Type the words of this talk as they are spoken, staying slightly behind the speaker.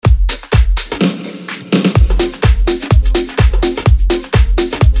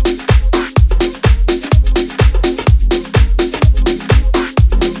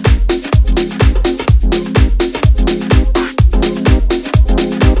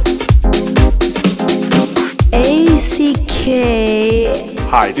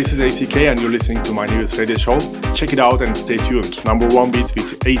Hi, this is ACK and you're listening to my newest radio show. Check it out and stay tuned. Number one beats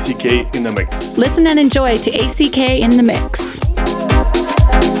with ACK in the mix. Listen and enjoy to ACK in the mix.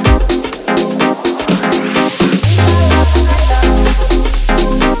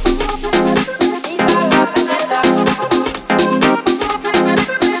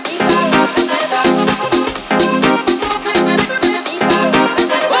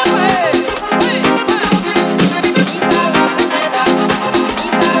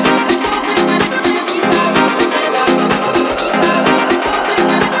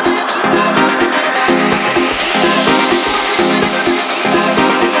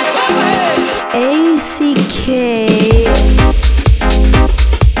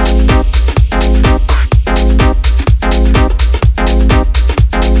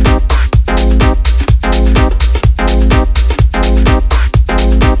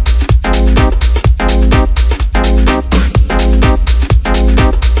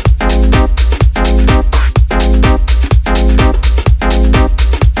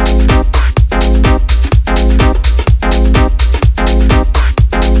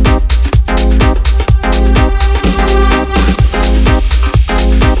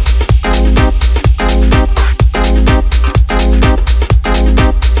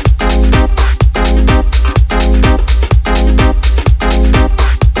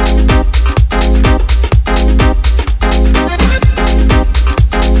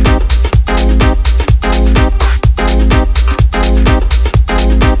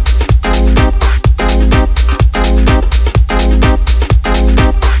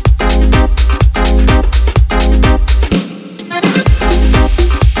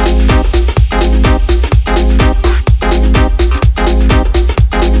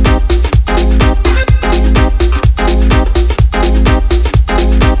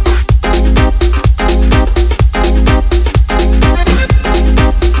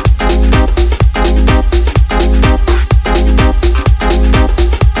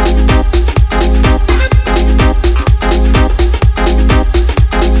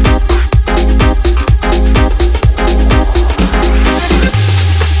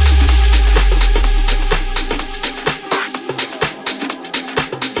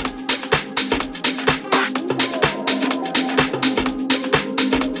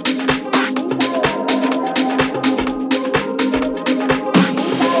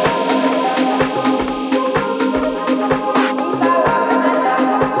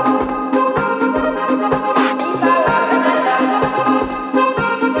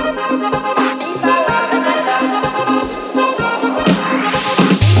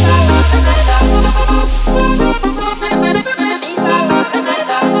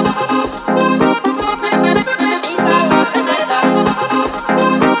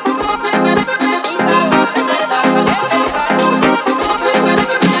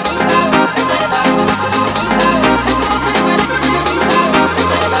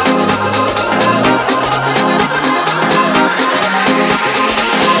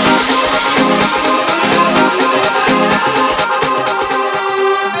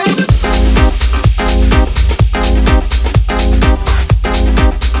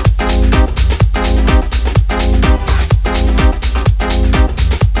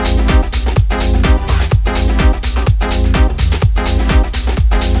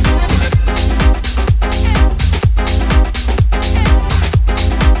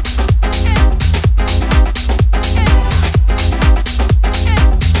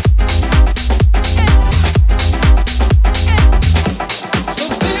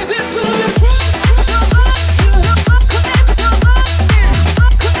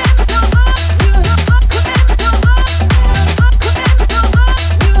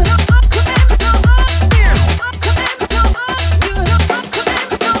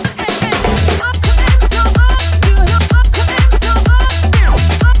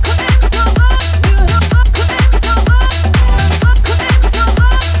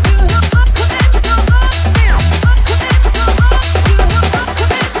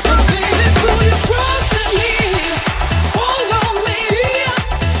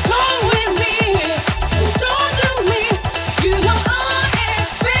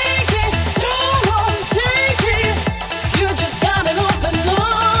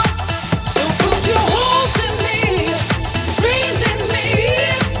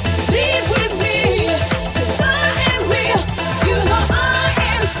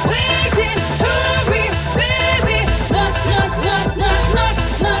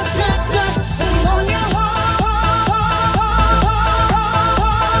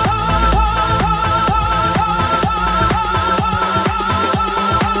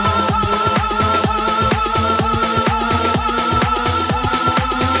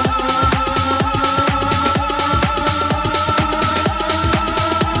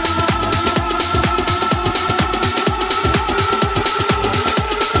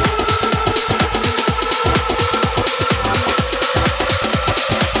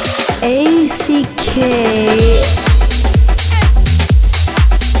 ACK.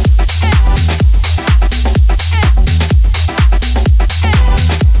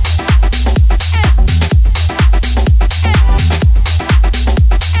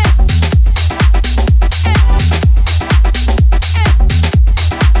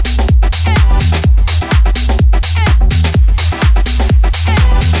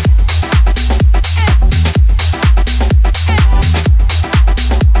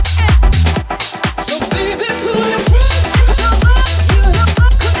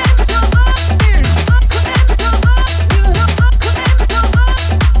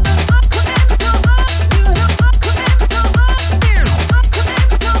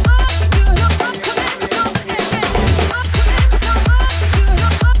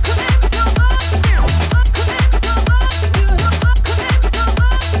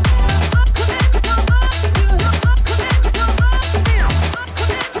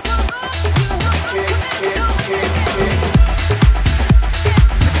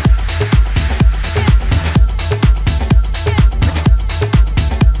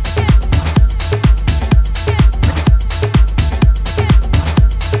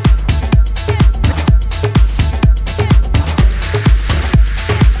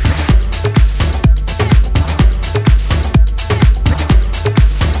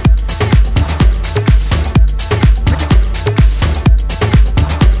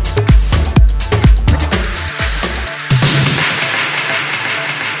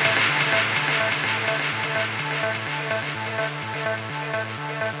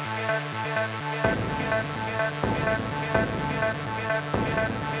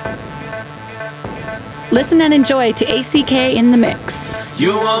 Listen and enjoy to ACK in the mix. You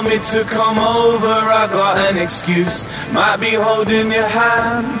want me to come over, I got an excuse. Might be holding your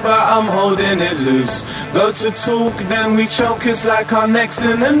hand, but I'm holding it loose. Go to talk, then we choke, it's like our necks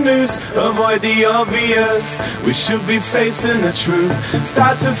in the noose. Avoid the obvious, we should be facing the truth.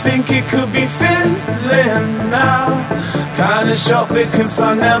 Start to think it could be fizzling now. Kinda shocked because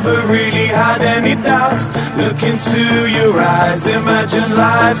I never really had any doubts. Look into your eyes, imagine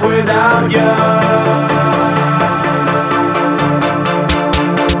life without you.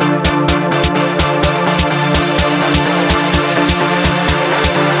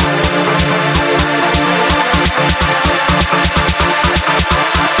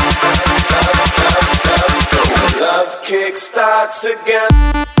 Kick starts again.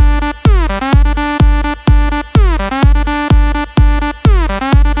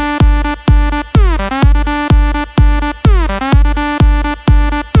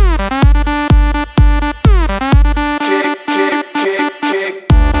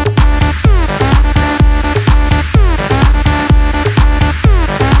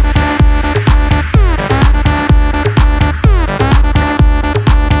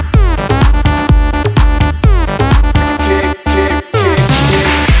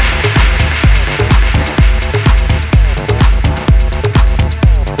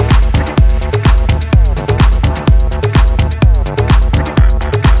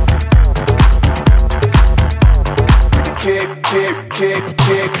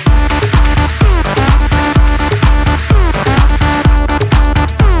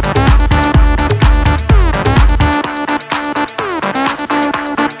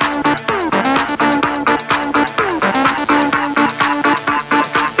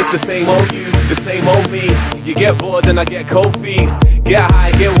 The same old you, the same old me. You get bored and I get cold feet. Get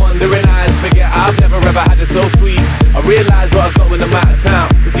high, get wandering eyes. Forget I've never ever had it so sweet. I realise what I got when I'm out of town.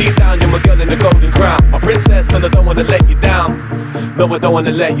 Cause deep down you're my girl in the golden crown. My princess and I don't wanna let you down. No, I don't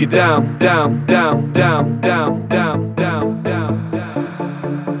wanna let you down. Down, down, down, down, down, down, down,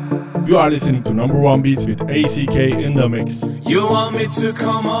 down. You are listening to Number One Beats with ACK in the mix. You want me to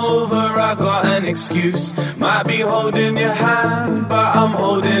come over, I got an excuse. Might be holding your hand, but I'm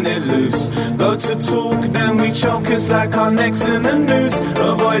holding it loose. Go to talk, then we choke, it's like our necks in the noose.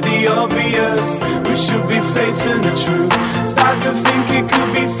 Avoid the obvious, we should be facing the truth. Start to think it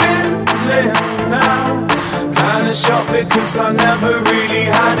could be fizzling now. Kinda shocked because I never really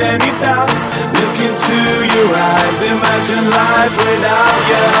had any doubts. Look into your eyes, imagine life without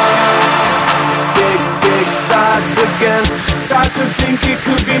you. Big starts again. Start to think it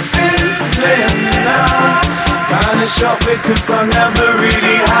could be fizzling now. Kinda shocked because I never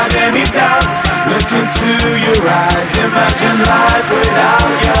really had any doubts. Look into your eyes, imagine life without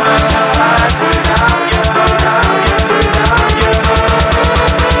you. Imagine life without you, without you, without you.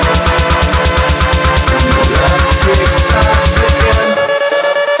 Love kick starts again.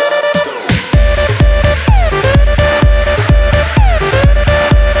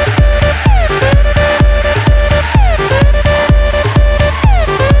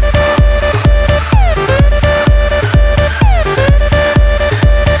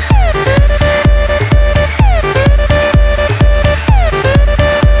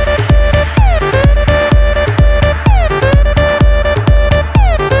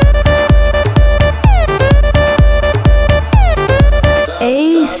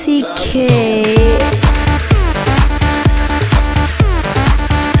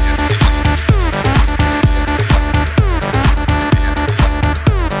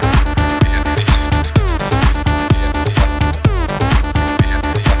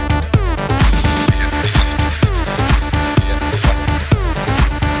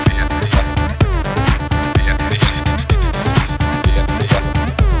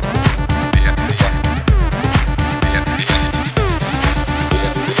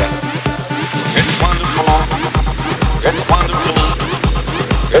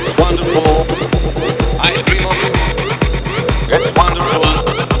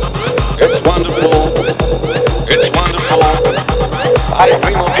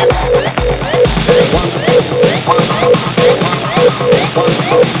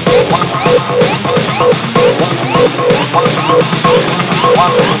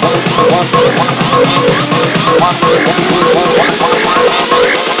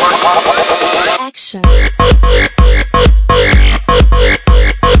 Action.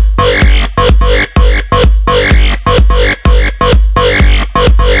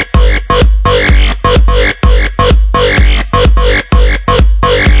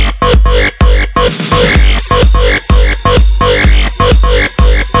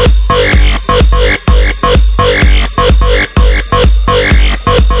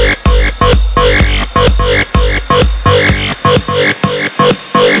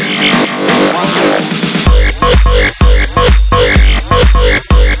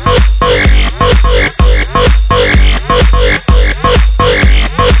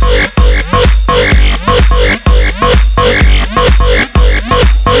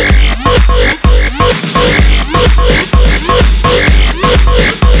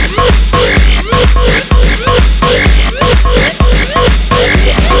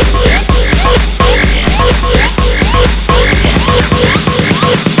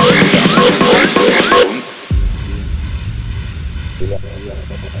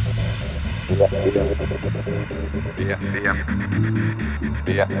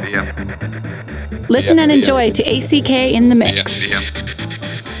 Listen and enjoy to ACK in the mix.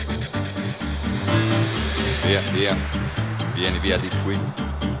 Via, via, vieni via di qui.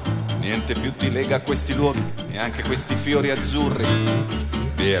 Niente più ti lega a questi luoghi, neanche questi fiori azzurri.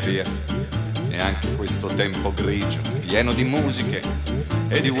 Via, via, neanche questo tempo grigio, pieno di musiche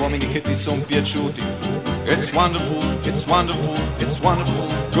e di uomini che ti son piaciuti. It's wonderful, it's wonderful, it's wonderful.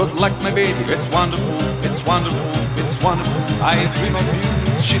 Good luck my baby, it's wonderful, it's wonderful, it's wonderful. I dream of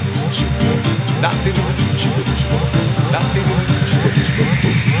you, chips, chips. Da-di-di-di-di, chip-chip. Da-di-di-di-di, chip-chip.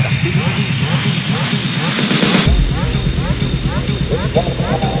 Da-di-di-di-di.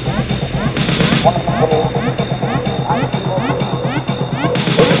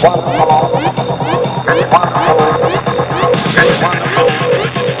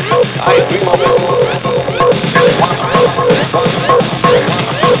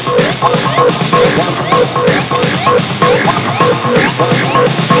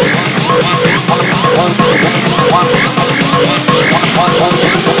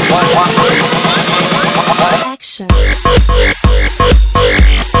 Action.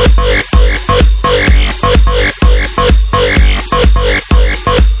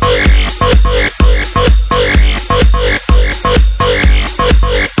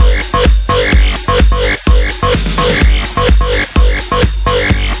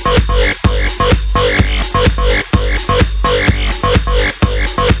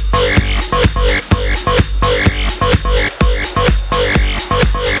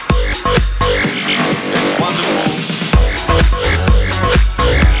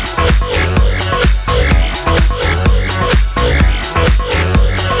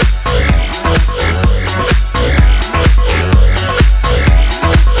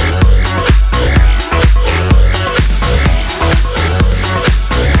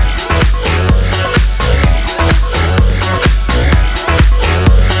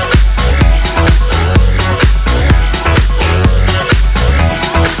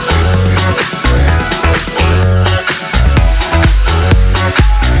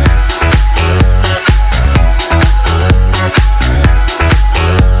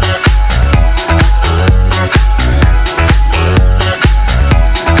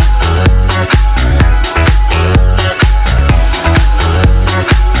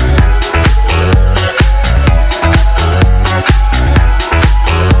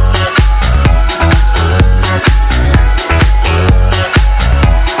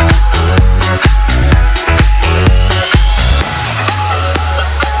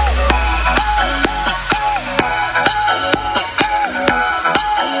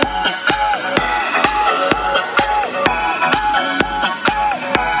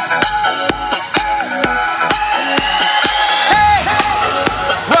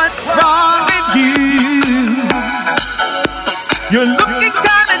 You're looking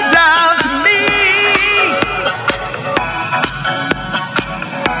kinda down to me.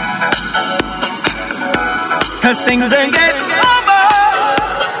 Cause things ain't getting over.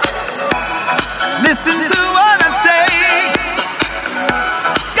 Listen to what I say.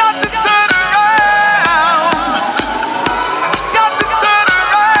 Got to turn around. Got to turn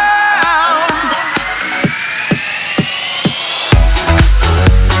around.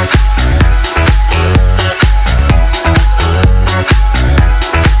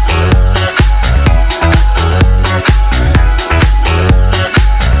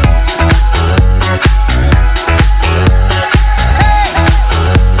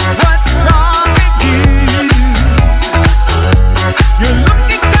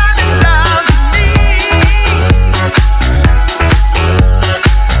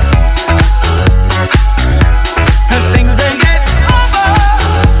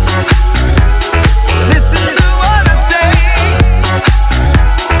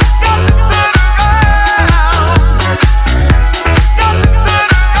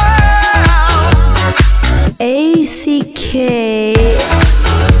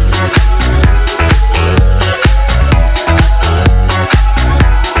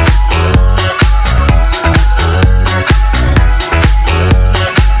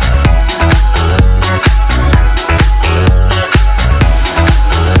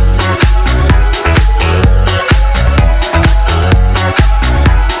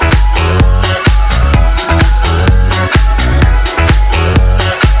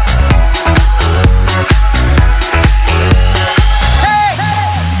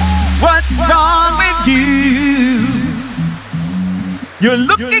 You're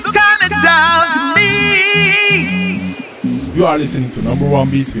looking kinda down to me. You are listening to Number One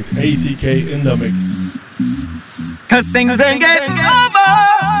Beats with ACK in the mix. 'Cause things ain't getting over.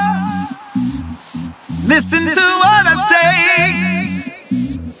 Listen to what I say.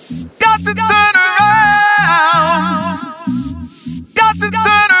 Got to turn around. Got to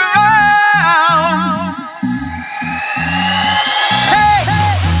turn around. Hey,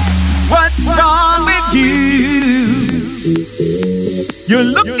 what's wrong with you? You're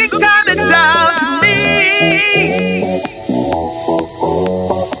looking kinda down to me.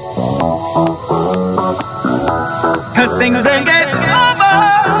 Things ain't getting over.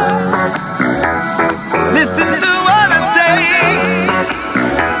 Listen to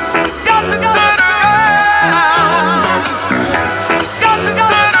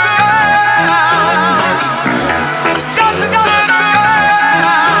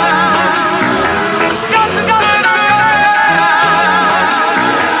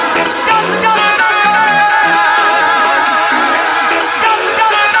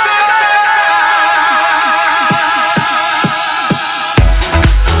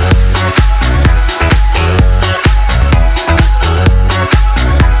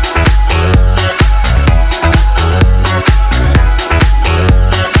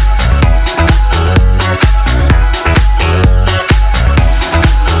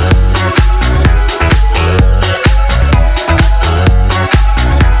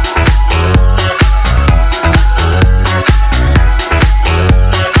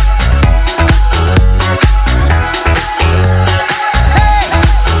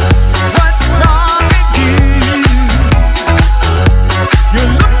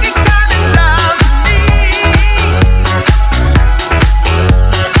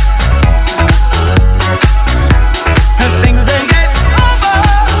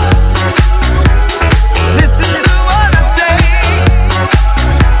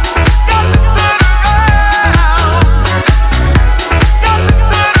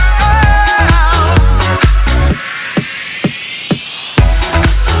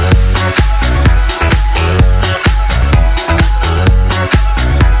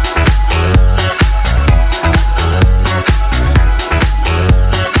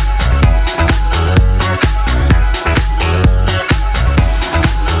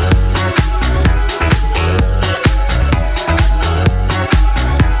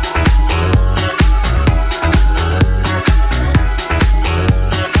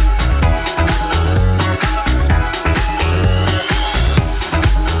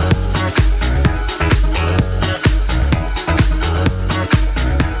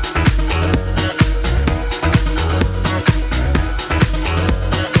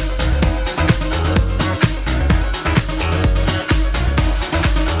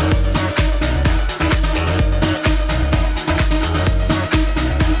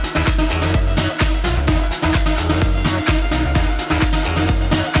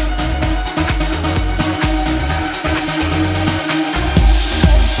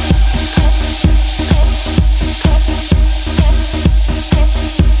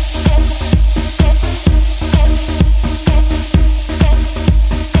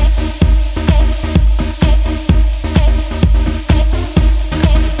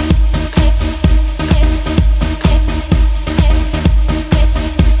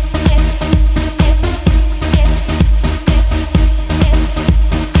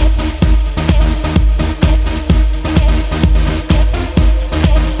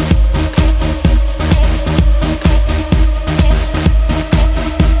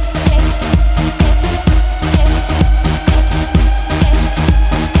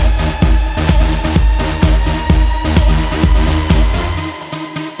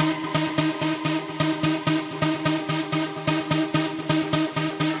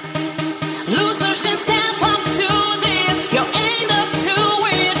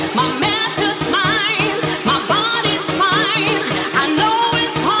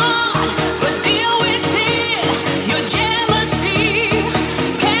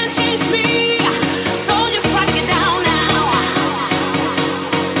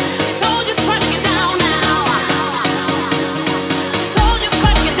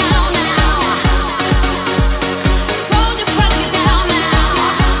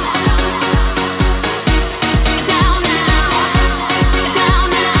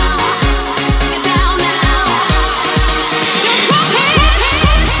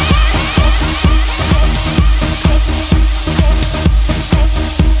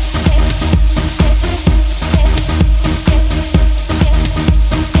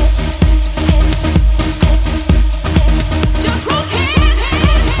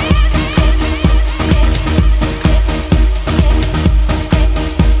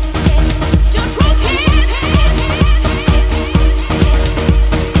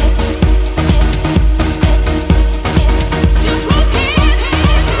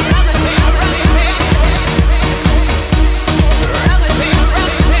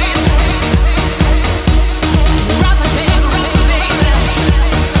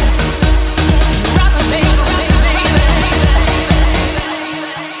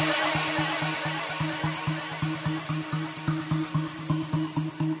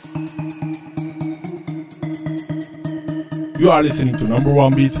You are listening to Number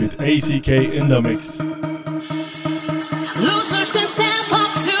One Beats with ACK in the mix. Losers can step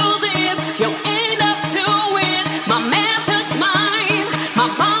up to this. You'll end up to win. My method's mine. My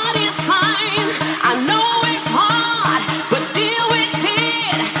body's fine. I know it's hard, but deal with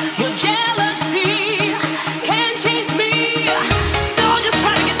it. Your jealousy can't change me. So just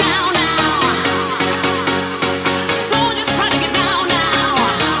try to get down now. So just try to get down now.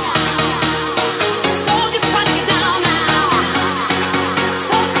 So just try to get down now.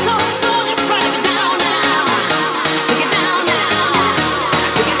 So just try to get down now. Get down now.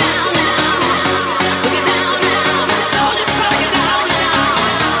 Get down now. Get down now. So just try to get down now.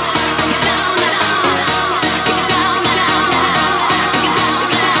 Get down now. Get down now. Get down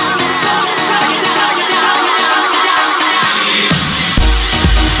now. So just try to get down now.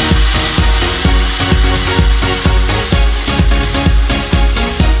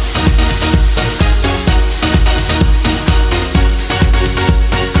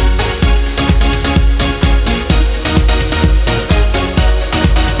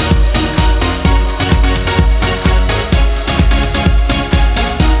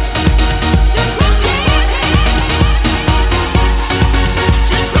 Just rock it.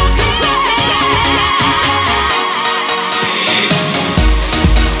 Just rock it.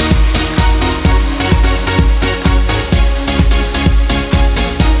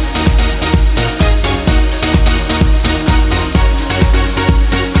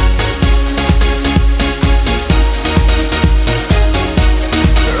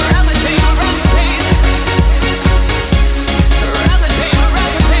 Rock it, baby, rock it, baby. Rock it, baby,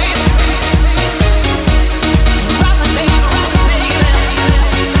 rock it, baby. Rock it, baby, rock it, baby.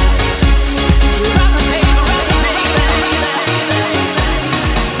 Rock it, baby, rock it, baby.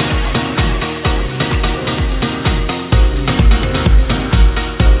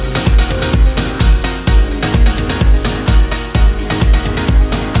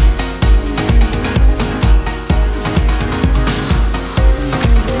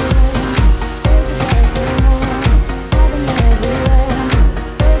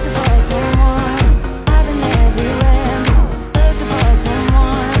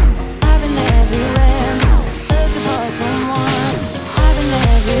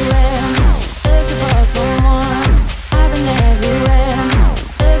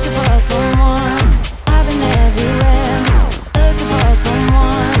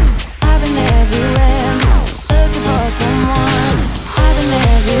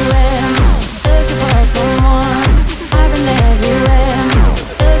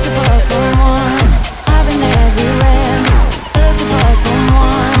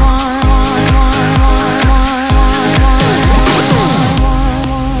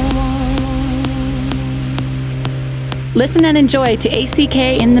 Listen and enjoy to ACK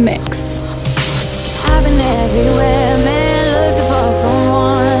in the mix. I've been everywhere, man, looking for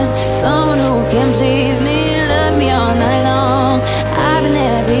someone who can please me, love me all night long. I've been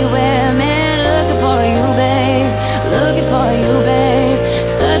everywhere, man, looking for you, babe,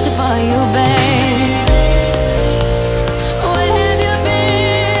 searching for you, babe. Where have you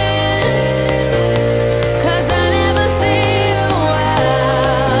been? 'Cause I never see you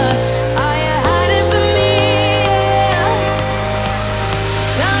out. Are you hiding from me?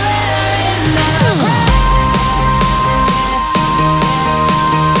 Somewhere in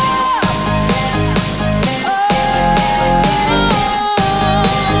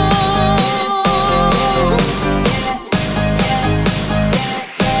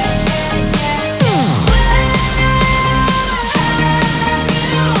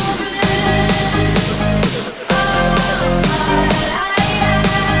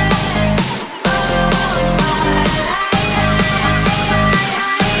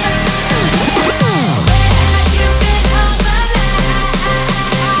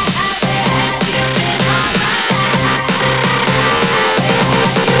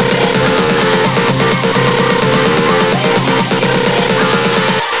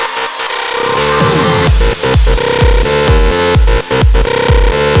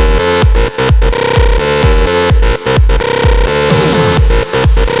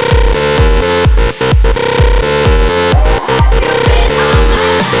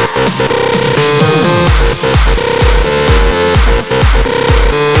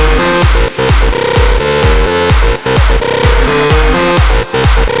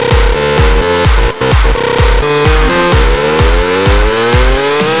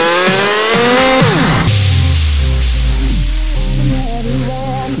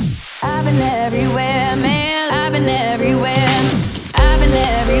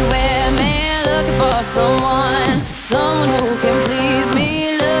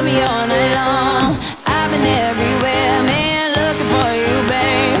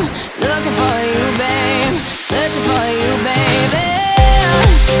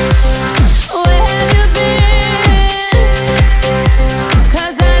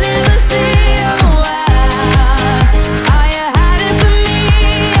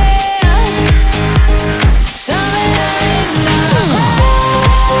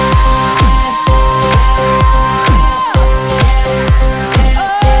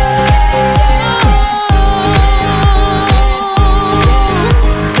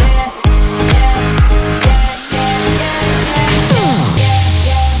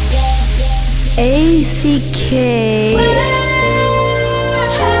ACK.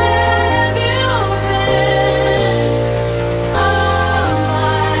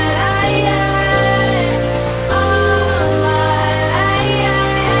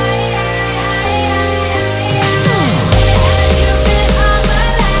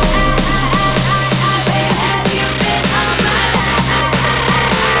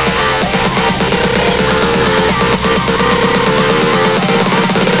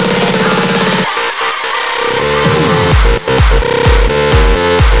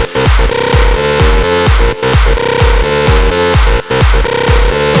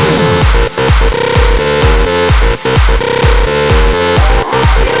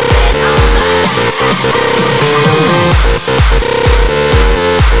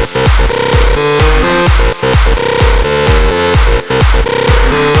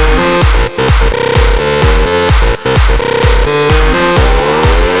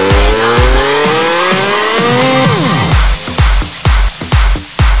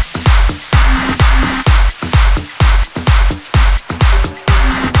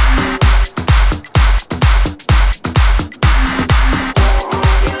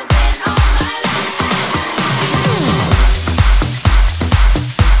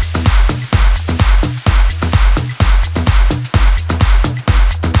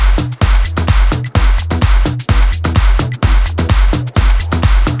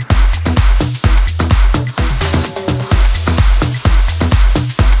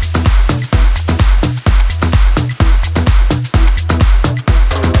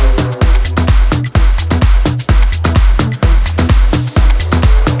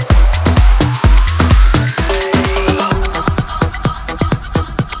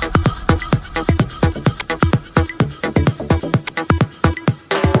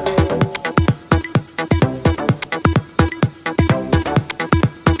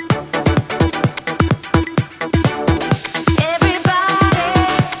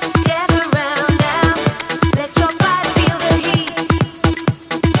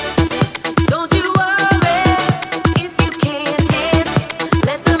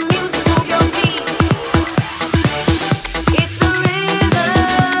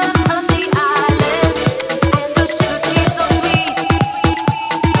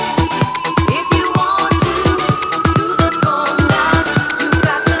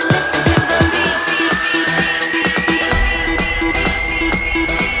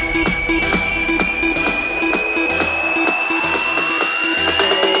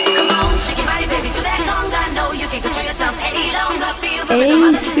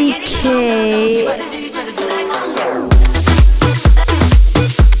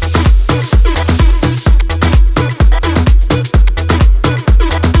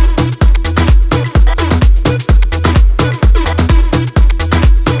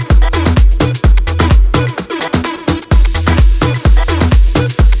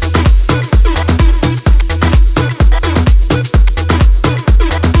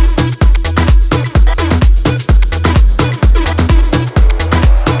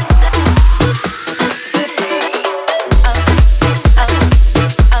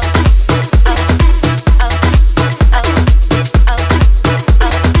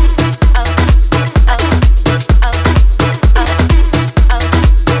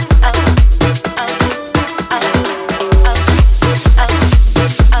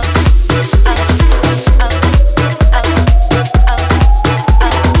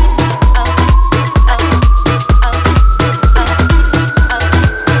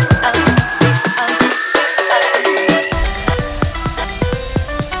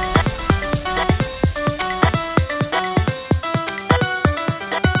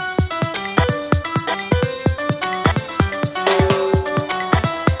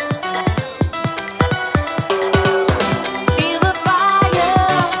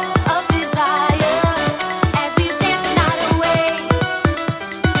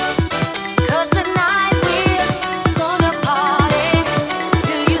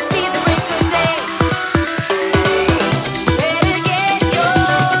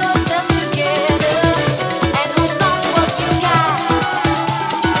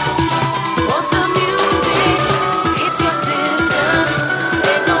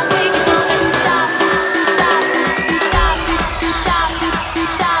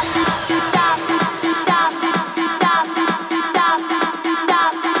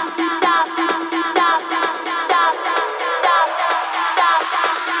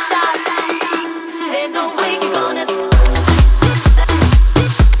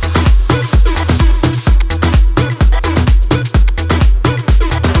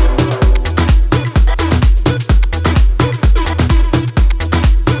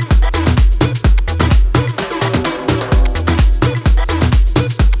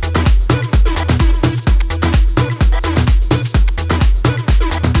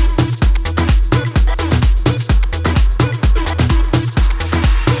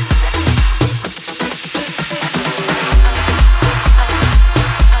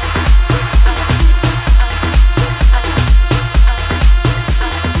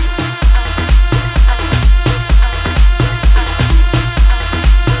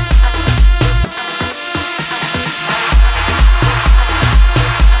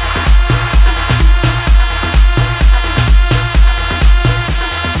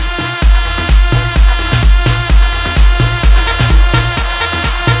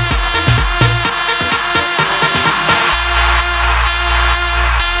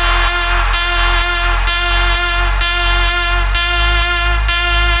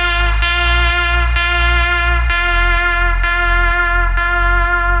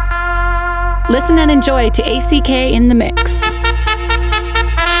 Listen and enjoy to ACK in the Mix.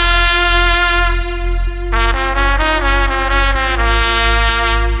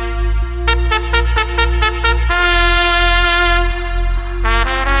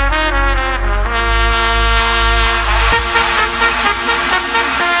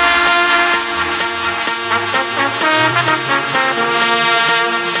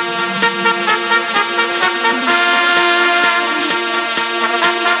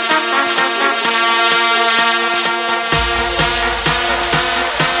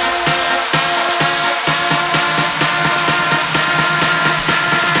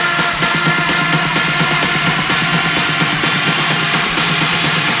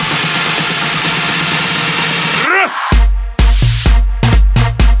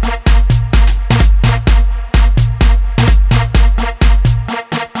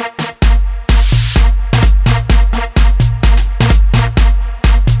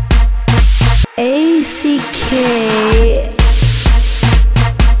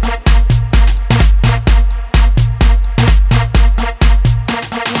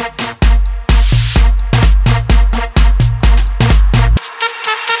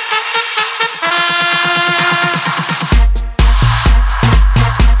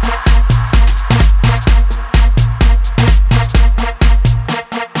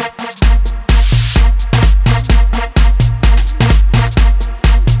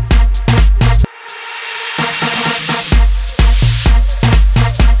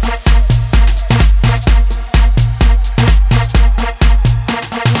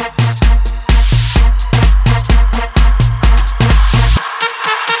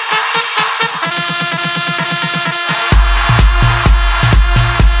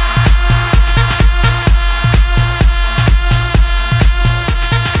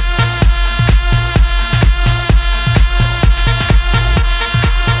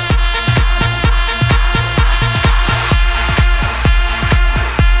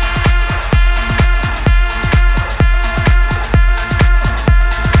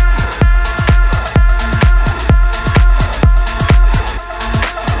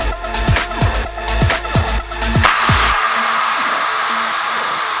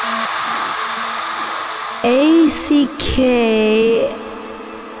 ACK.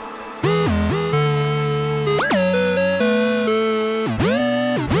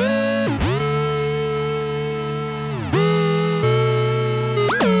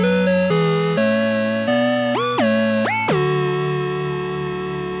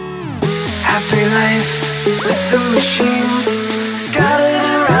 Happy life with the machines scattered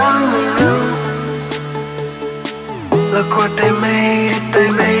around the room. Look what they made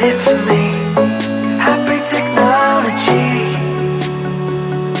it for me. Happy technology.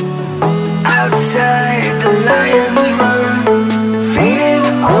 Outside the lions run, feeding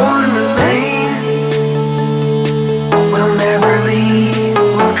on remain. We'll never leave,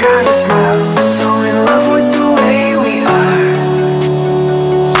 look at us now, so in love with the way we are.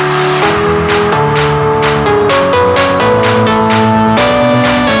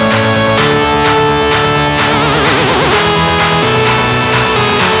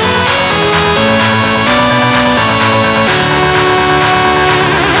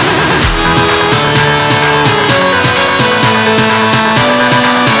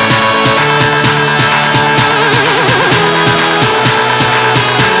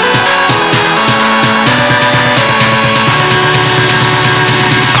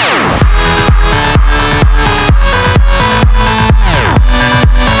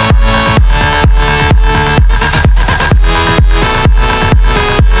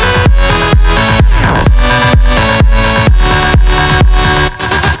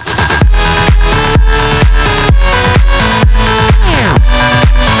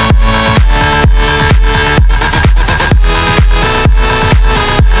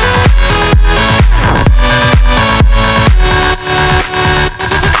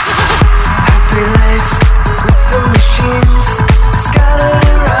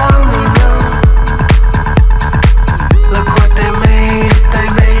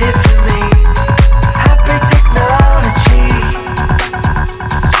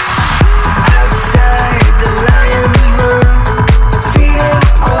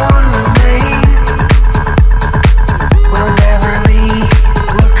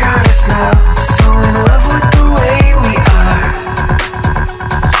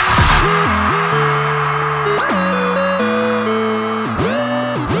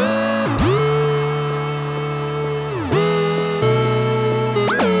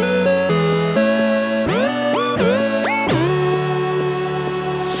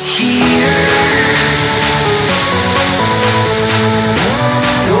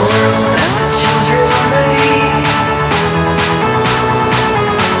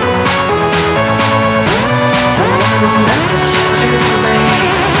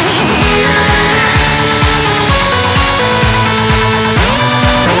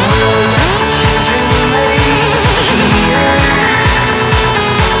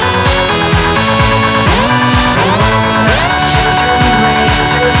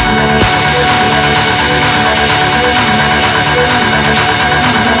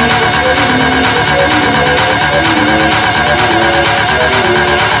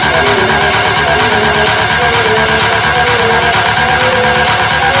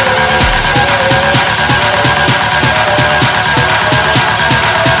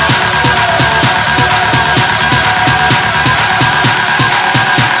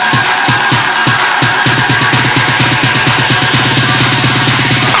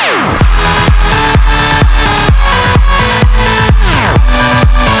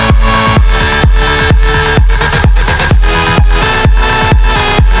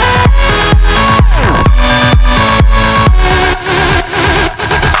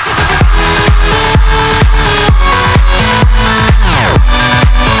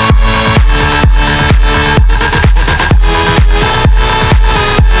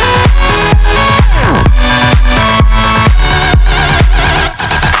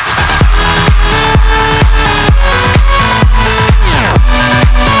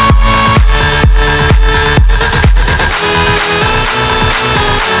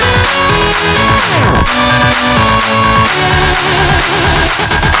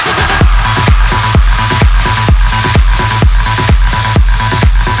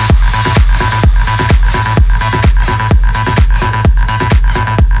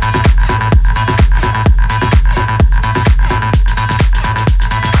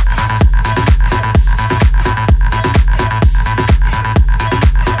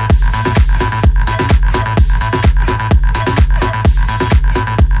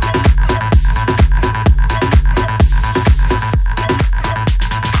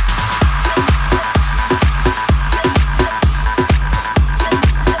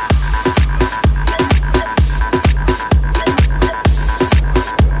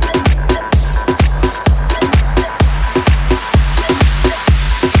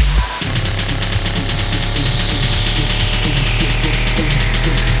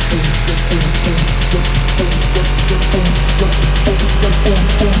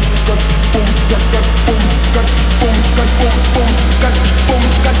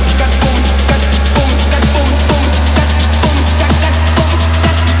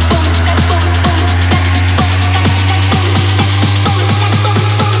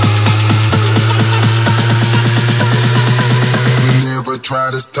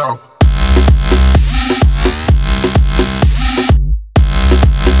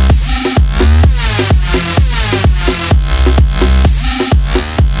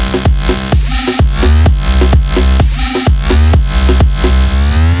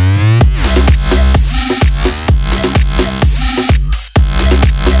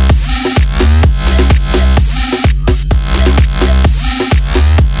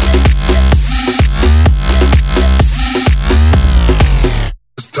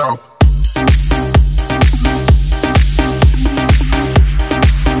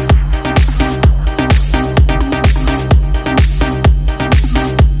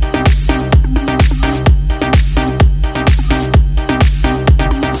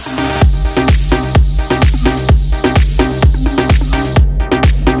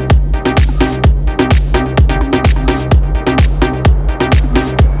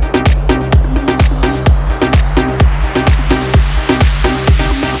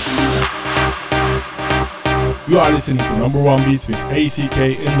 Number one beats with ACK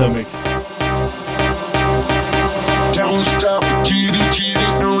in the mix. Don't stop, kitty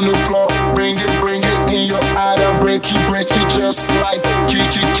on the floor. Bring it in your eye. Break it just like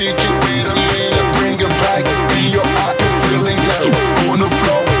kick it. Wait a minute, bring it back in your eye. Feeling down on the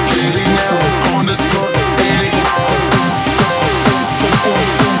floor. Get it now on the spot.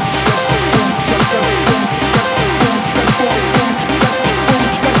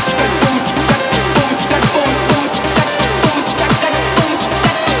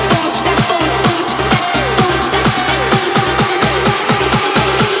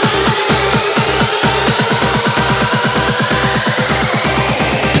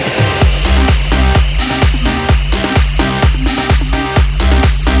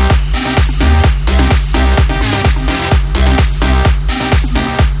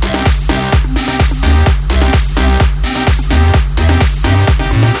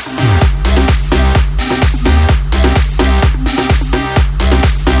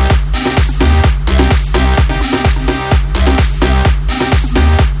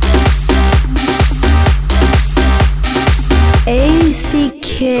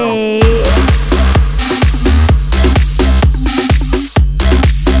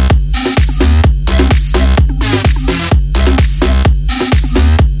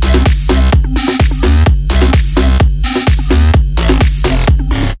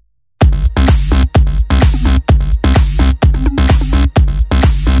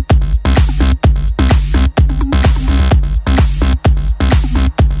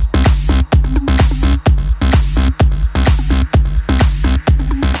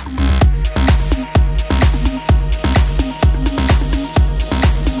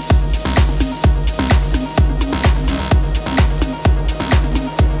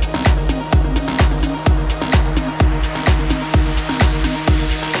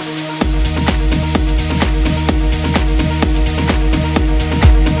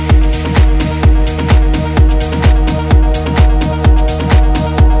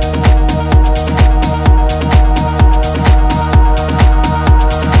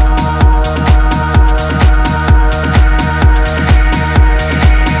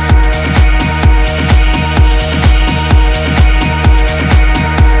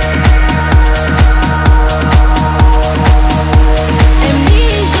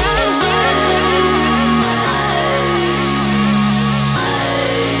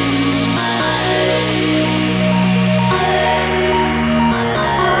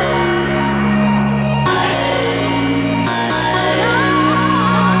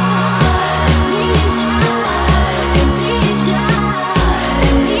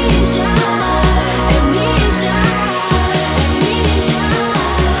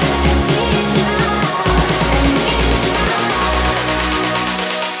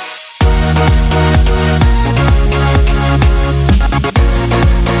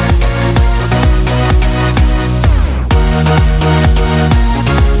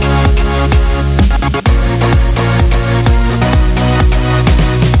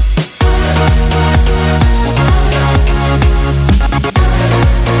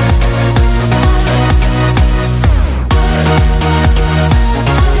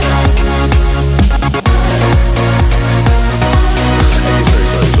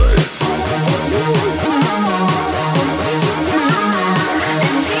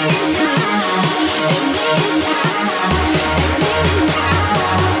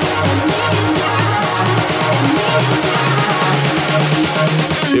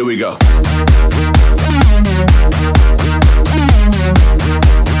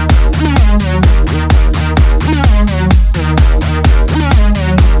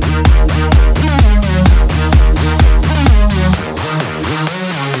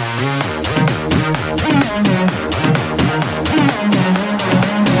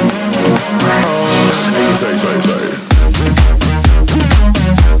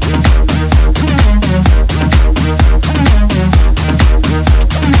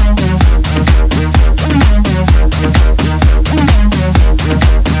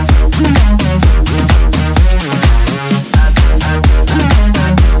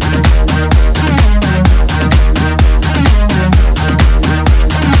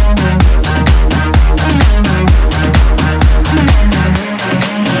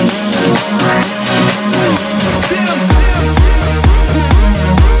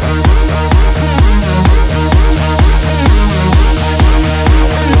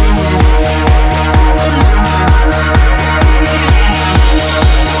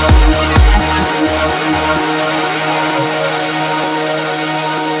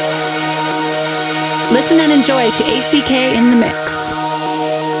 Listen and enjoy to ACK in the Mix.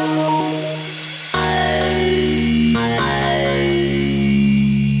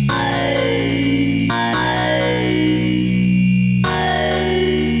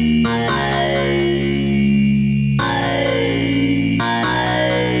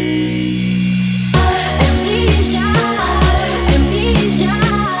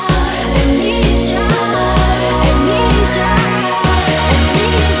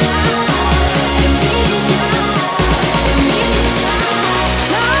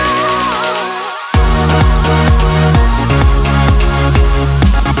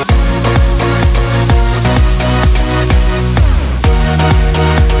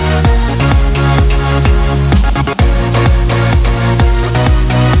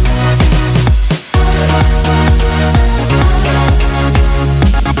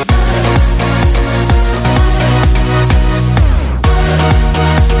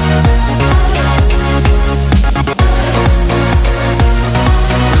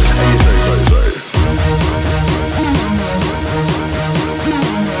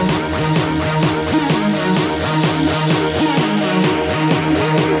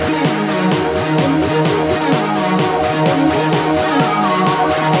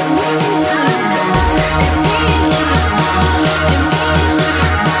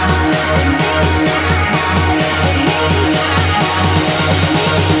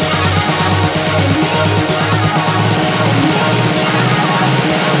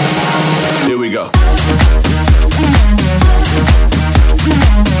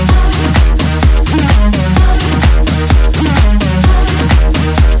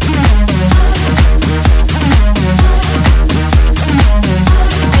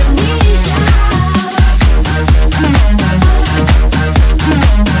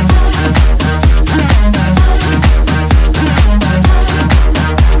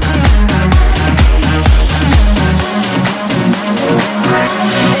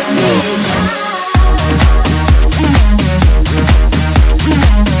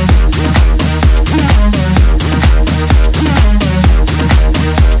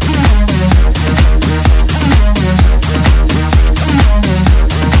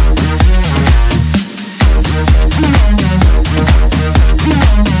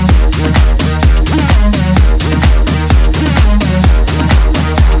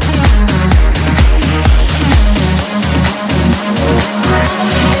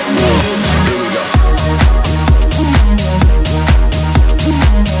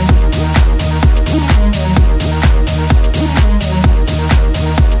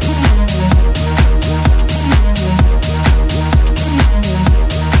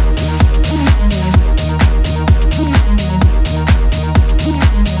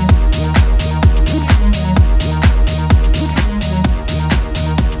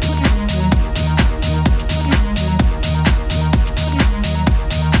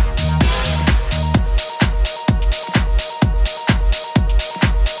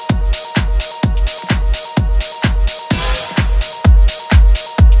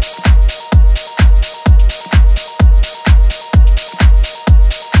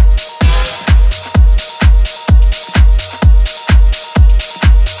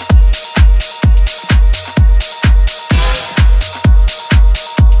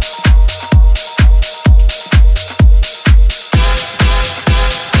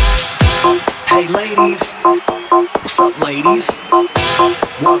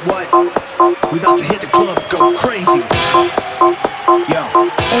 What? We about to hit the club, go crazy. Yo.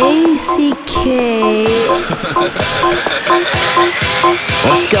 ACK.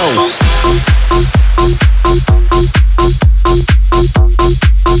 Let's go.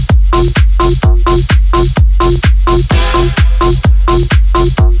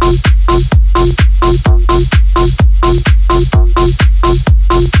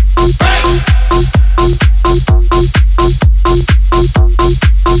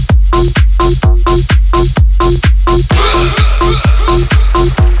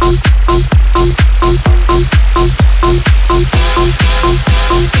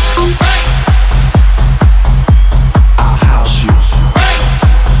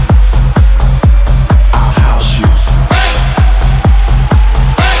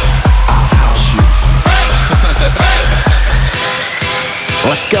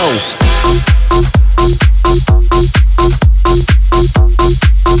 Let's go.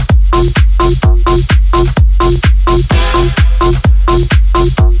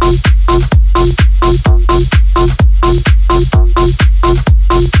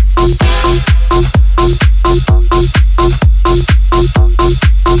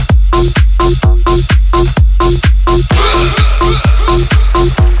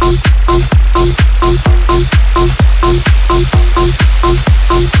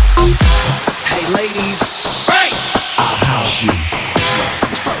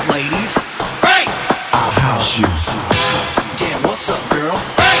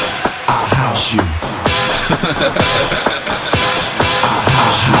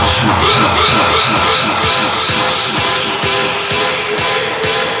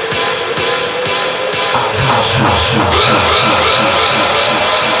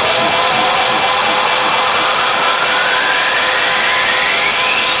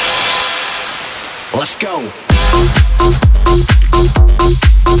 Let's go.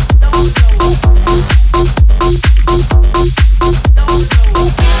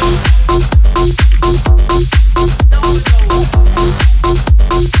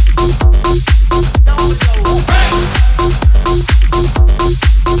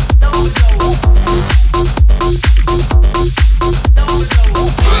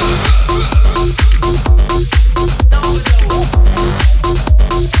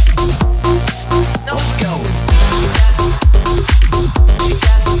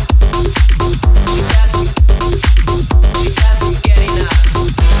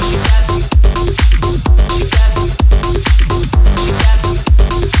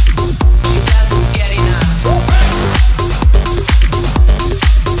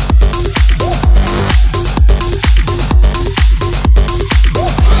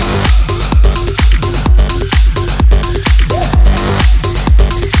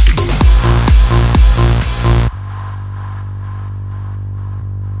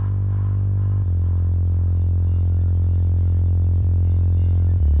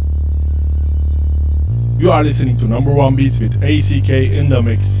 You are listening to Number One Beats with ACK in the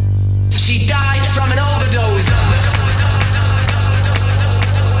mix. She died from an overdose.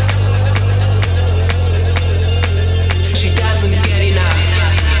 She doesn't get enough.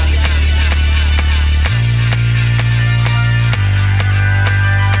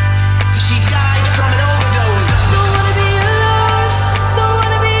 She died from an overdose. Don't wanna be alone. Don't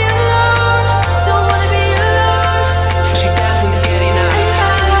wanna be alone. Don't wanna be alone. She doesn't get enough.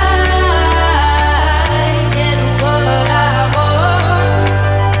 I get what I want.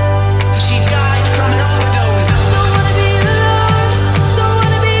 She died from an overdose.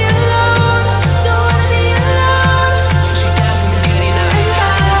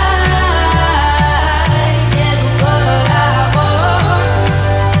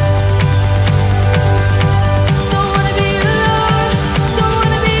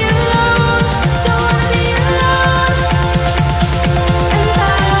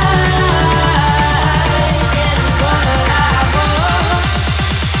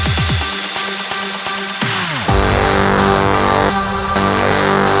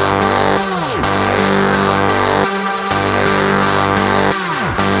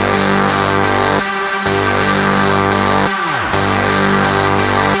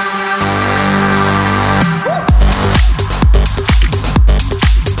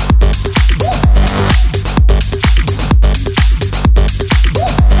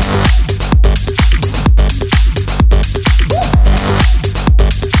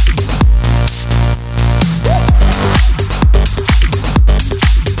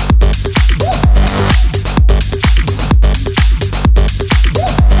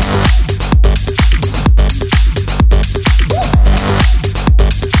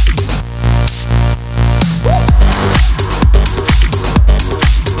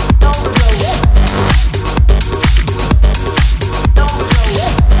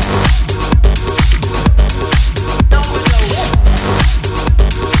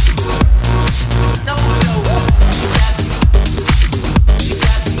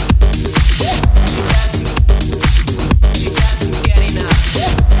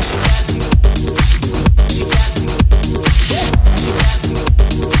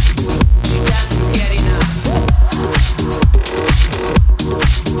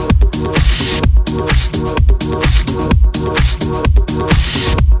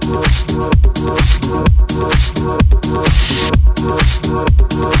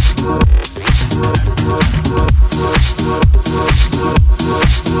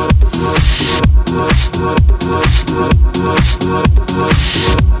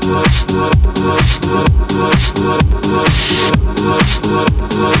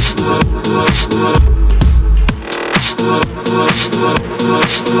 Drop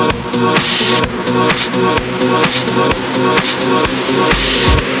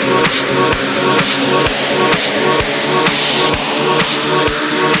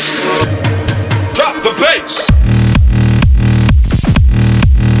the bass.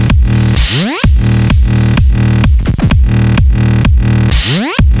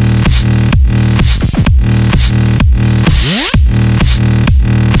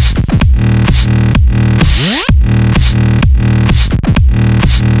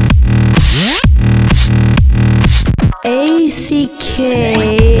 ACK.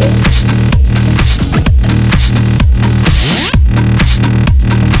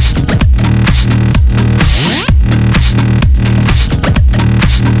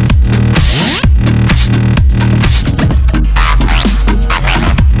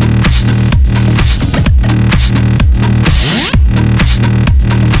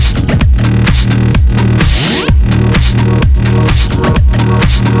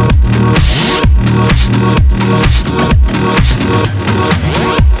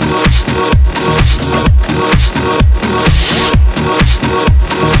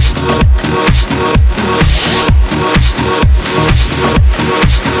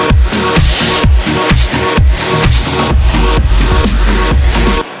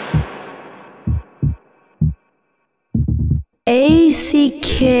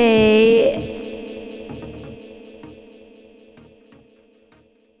 ACK.